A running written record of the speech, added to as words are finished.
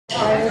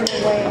Bachelor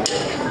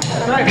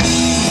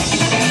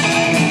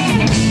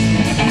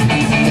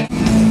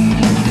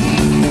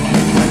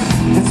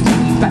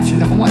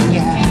number one,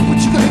 yeah. What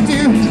you gonna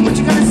do? What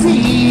you gonna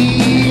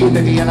see?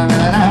 Baby, I don't know.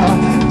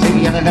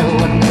 Baby, I don't know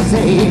what I'm gonna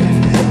say.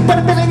 But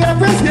I'm feeling gonna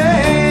press it.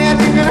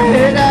 You're gonna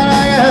hit down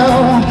I go.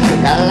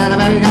 Got a lot of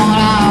baby going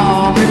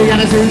on. Baby,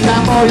 got a soon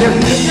time for you.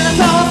 You're gonna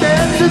talk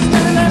this. Just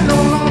spinning that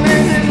low on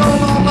me.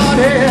 Low on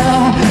body.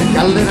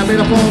 Got a little bit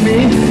for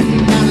me.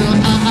 Got a little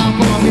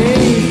for me.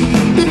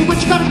 Baby,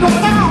 what you got going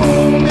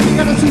on? Baby,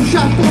 got a soon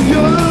shot for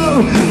you.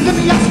 Let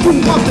me ask you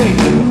one thing.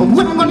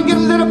 When I'm gonna get a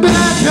little bit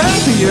of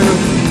attention to you?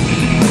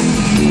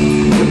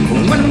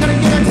 When I'm gonna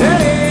get a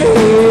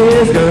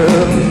taste,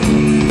 girl.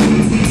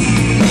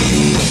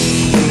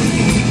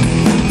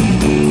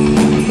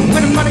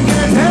 When I'm gonna get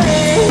a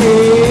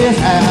taste,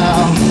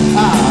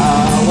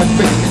 what's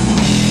big?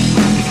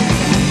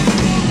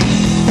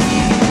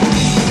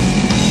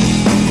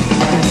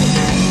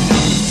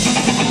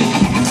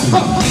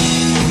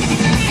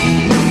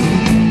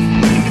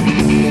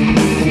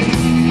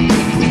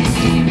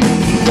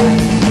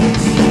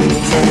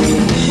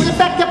 When I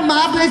back up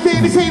my place,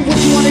 baby, say what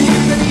you wanna do,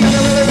 baby, I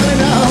don't really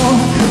know.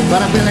 But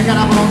I feel like I'm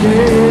on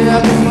here,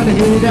 I just wanna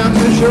head down to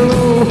the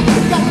show.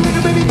 Got a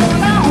little baby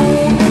going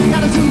on, baby,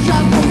 got a two-shot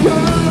from you.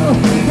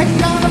 Take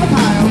down on the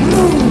pile,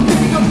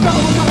 pick up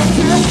those on the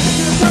tip.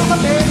 Just tell my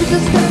baby,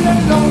 just get a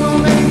little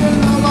low, baby, a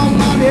little on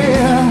my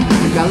dear.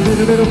 Got a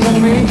little bit for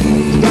me,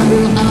 got a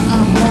little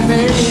for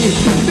me.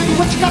 Baby,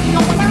 what you got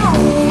going on?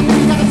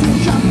 Baby, got a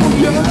two-shot from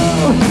you.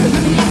 Let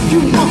me ask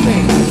you one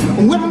thing,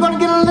 when I'm gonna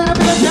get a little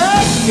bit of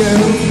that,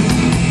 girl?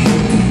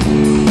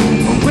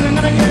 When I'm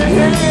gonna get a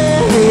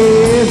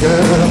hey,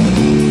 girl.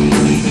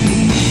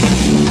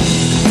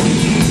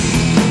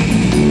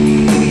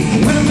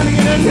 When I'm gonna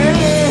get a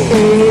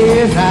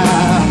hey, now.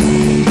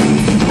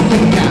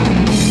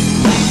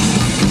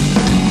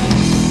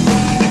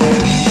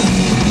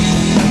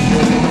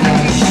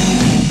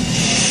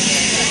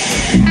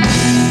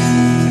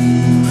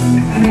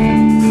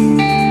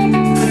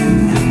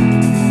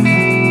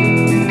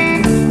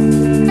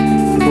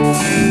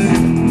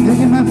 Look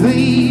at my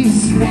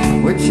face,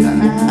 with your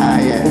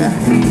eye, yeah.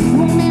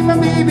 Won't leave my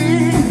baby.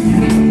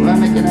 Well, I'm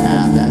making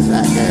out, that's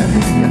right, girl.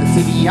 Got the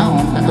TV on,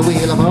 got the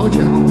wheel of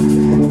mojo.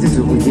 This is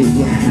what we did,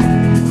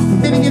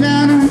 yeah. Baby, get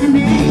down on your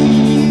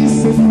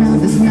knees. Say now,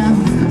 this now.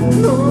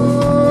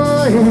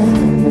 Oh,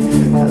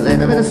 yeah. A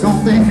little bit of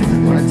something.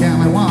 Gonna tell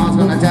me once,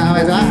 gonna tell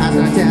me twice,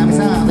 gonna tell me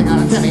something,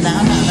 gonna tell me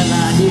now.